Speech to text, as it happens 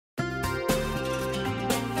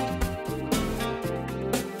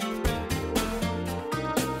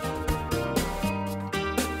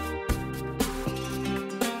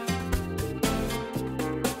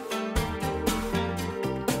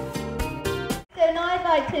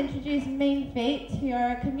like to introduce Mean Feet, who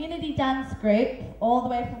are a community dance group all the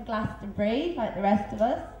way from Glastonbury, like the rest of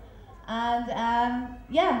us. And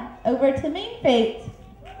yeah, over to Mean Feet.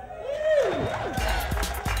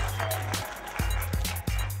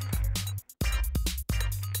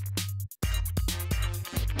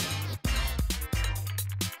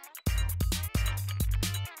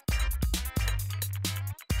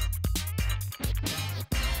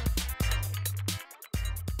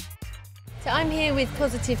 So I'm here with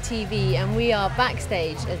Positive TV and we are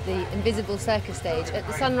backstage at the Invisible Circus stage at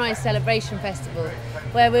the Sunrise Celebration Festival,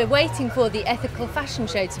 where we're waiting for the ethical fashion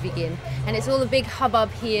show to begin, and it's all a big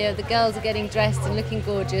hubbub here. The girls are getting dressed and looking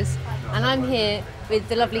gorgeous, and I'm here with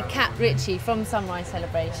the lovely Cat Ritchie from Sunrise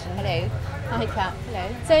Celebration. Hello. Hi Cat.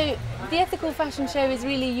 Hello. So the ethical fashion show is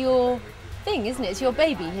really your thing, isn't it? It's your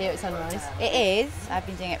baby here at Sunrise. It is. I've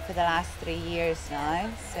been doing it for the last 3 years now.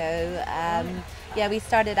 So yeah, we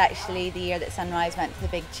started actually the year that Sunrise went to the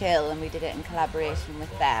Big Chill, and we did it in collaboration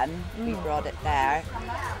with them. We brought it there.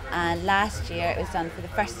 And last year it was done for the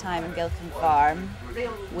first time in Gilcombe Farm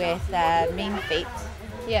with Mean Feet,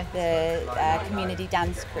 Yeah. the community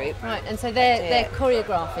dance group. Right, and so they're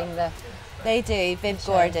choreographing the... They do. Viv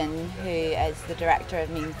Gordon, who is the director of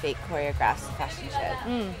Mean Feet, choreographs the fashion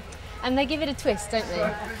show. And they give it a twist, don't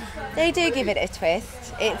they? They do give it a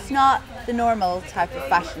twist. It's not the normal type of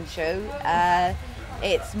fashion show.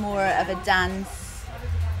 It's more of a dance,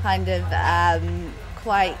 kind of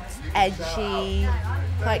quite edgy,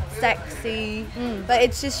 quite sexy, but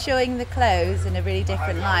it's just showing the clothes in a really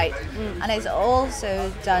different light. And it's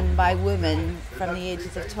also done by women from the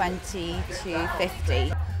ages of 20 to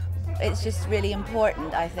 50. It's just really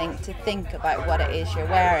important, I think, to think about what it is you're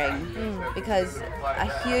wearing, because a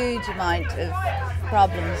huge amount of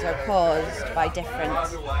problems are caused by different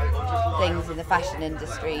things in the fashion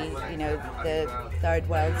industry. You know, the third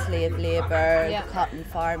world slave labour, the cotton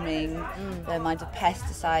farming, the amount of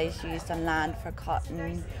pesticides used on land for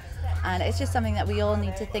cotton. And it's just something that we all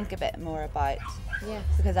need to think a bit more about. Yes.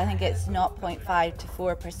 Because I think it's 0.5 to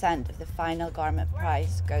 4% of the final garment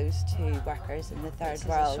price goes to workers in the third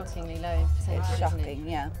world. It's shockingly low percentage. It's shocking,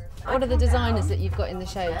 yeah. What are the designers that you've got in the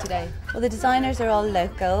show today? Well, the designers are all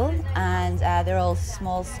local, and they're all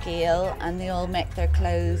small scale, and they all make their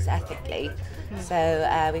clothes ethically.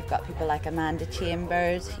 So we've got people like Amanda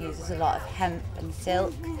Chambers, who uses a lot of hemp and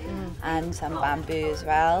silk, and some bamboo as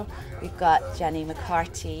well. We've got Jenny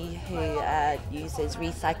McCarty, who uses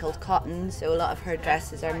recycled cotton, so a lot of her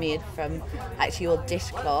dresses are made from actually old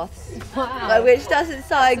dishcloths. Wow. Which doesn't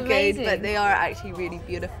sound That's good, but they are actually really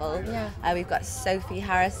beautiful. Yeah. We've got Sophie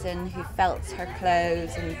Harrison, who felts her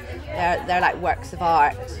clothes, and they're like works of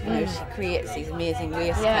art. You know, she creates these amazing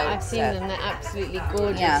waistcoats. Yeah, I've seen them. They're absolutely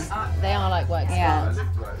gorgeous. Yeah. They are like works of art.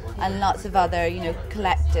 And lots of other, you know,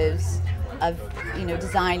 collectives of, you know,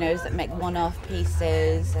 designers that make one-off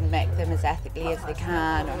pieces and make them as ethically as they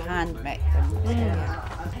can, or hand make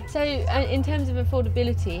them. So in terms of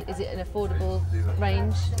affordability, is it an affordable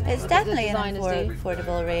range? It's definitely an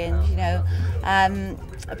affordable range, you know.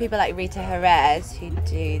 People like Rita Jerez, who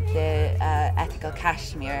do the ethical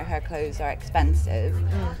cashmere, her clothes are expensive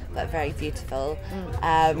but very beautiful,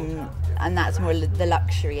 and that's more the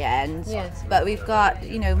luxury end. Yes. But we've got,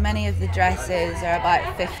 you know, many of the dresses are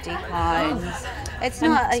about £50. It's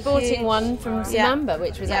not a sporting huge one from Samamba,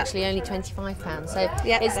 which was actually only £25. So it's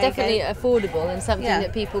there definitely you go. affordable, and something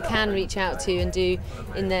that people can reach out to and do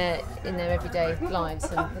in their everyday lives,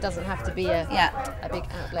 and it doesn't have to be a big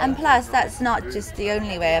outlay. And plus, that's not just the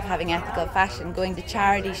only way of having ethical fashion. Going to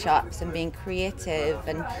charity shops and being creative,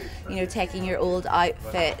 and, you know, taking your old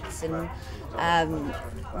outfits and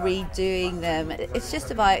redoing them. It's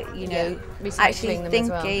just about, you know, actually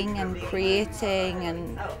thinking and creating,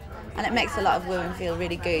 and it makes a lot of women feel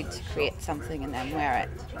really good to create something and then wear it.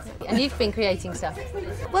 And you've been creating stuff?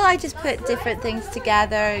 Well, I just put different things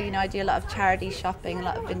together. You know, I do a lot of charity shopping, a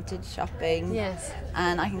lot of vintage shopping. Yes.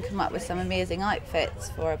 And I can come up with some amazing outfits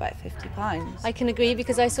for about £50. I can agree,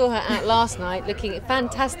 because I saw her out last night looking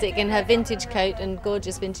fantastic in her vintage coat and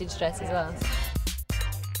gorgeous vintage dress as well.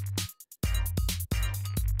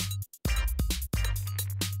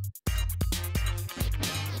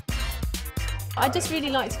 I'd just really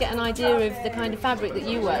like to get an idea of the kind of fabric that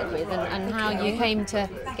you work with, and how you came to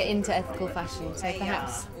get into ethical fashion. So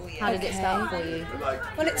perhaps, how did it start for you?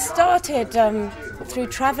 Well, it started through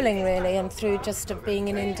travelling, really, and through just being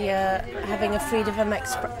in India, having a freedom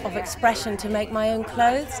of expression to make my own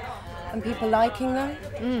clothes and people liking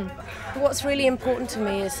them. What's really important to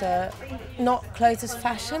me is not clothes as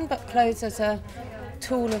fashion, but clothes as a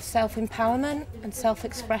tool of self-empowerment and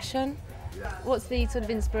self-expression. What's the sort of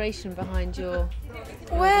inspiration behind your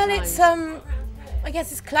Well, designs? I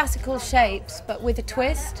guess it's classical shapes, but with a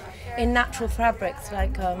twist in natural fabrics.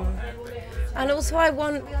 And also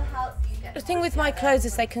the thing with my clothes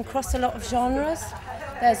is they can cross a lot of genres.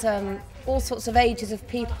 There's all sorts of ages of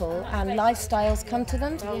people and lifestyles come to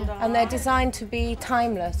them, and they're designed to be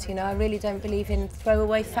timeless. You know, I really don't believe in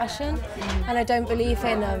throwaway fashion, and I don't believe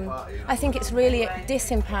in. I think it's really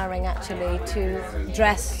disempowering actually to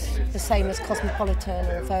dress the same as Cosmopolitan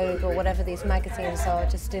or Vogue or whatever these magazines are,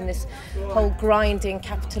 just in this whole grinding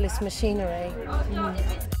capitalist machinery.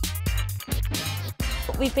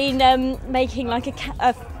 We've been making like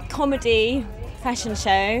a comedy fashion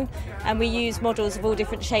show, and we use models of all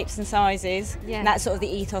different shapes and sizes. Yeah. And that's sort of the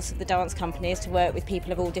ethos of the dance company, is to work with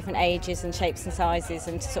people of all different ages and shapes and sizes,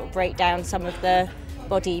 and to sort of break down some of the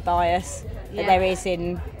body bias that there is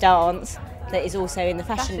in dance that is also in the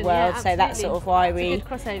fashion world. So that's sort of why we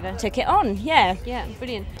took it on. Yeah,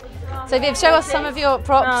 brilliant. So Viv, show us some of your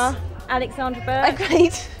props. Alexandra Burke. Oh,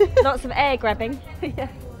 great. Lots of air grabbing. Yeah.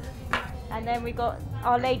 And then we've got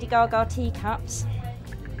our Lady Gaga teacups.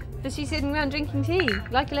 Is she sitting around drinking tea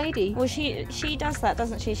like a lady? Well, she does that,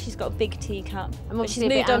 doesn't she? She's got a big teacup. But she's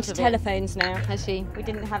moved on to telephones now. Has she? We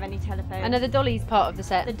didn't have any telephones. And are the dollies part of the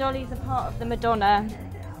set? The dollies are part of the Madonna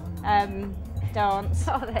dance.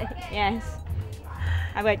 Are they? Yes.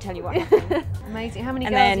 I won't tell you what happened. Amazing. How many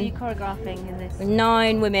girls are you choreographing in this?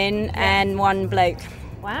 9 women and 1 bloke.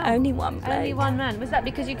 Wow. Only 1 bloke. Only 1 man. Was that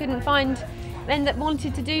because you couldn't find men that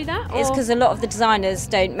wanted to do that? It's because a lot of the designers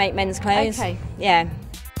don't make men's clothes. Okay. Yeah.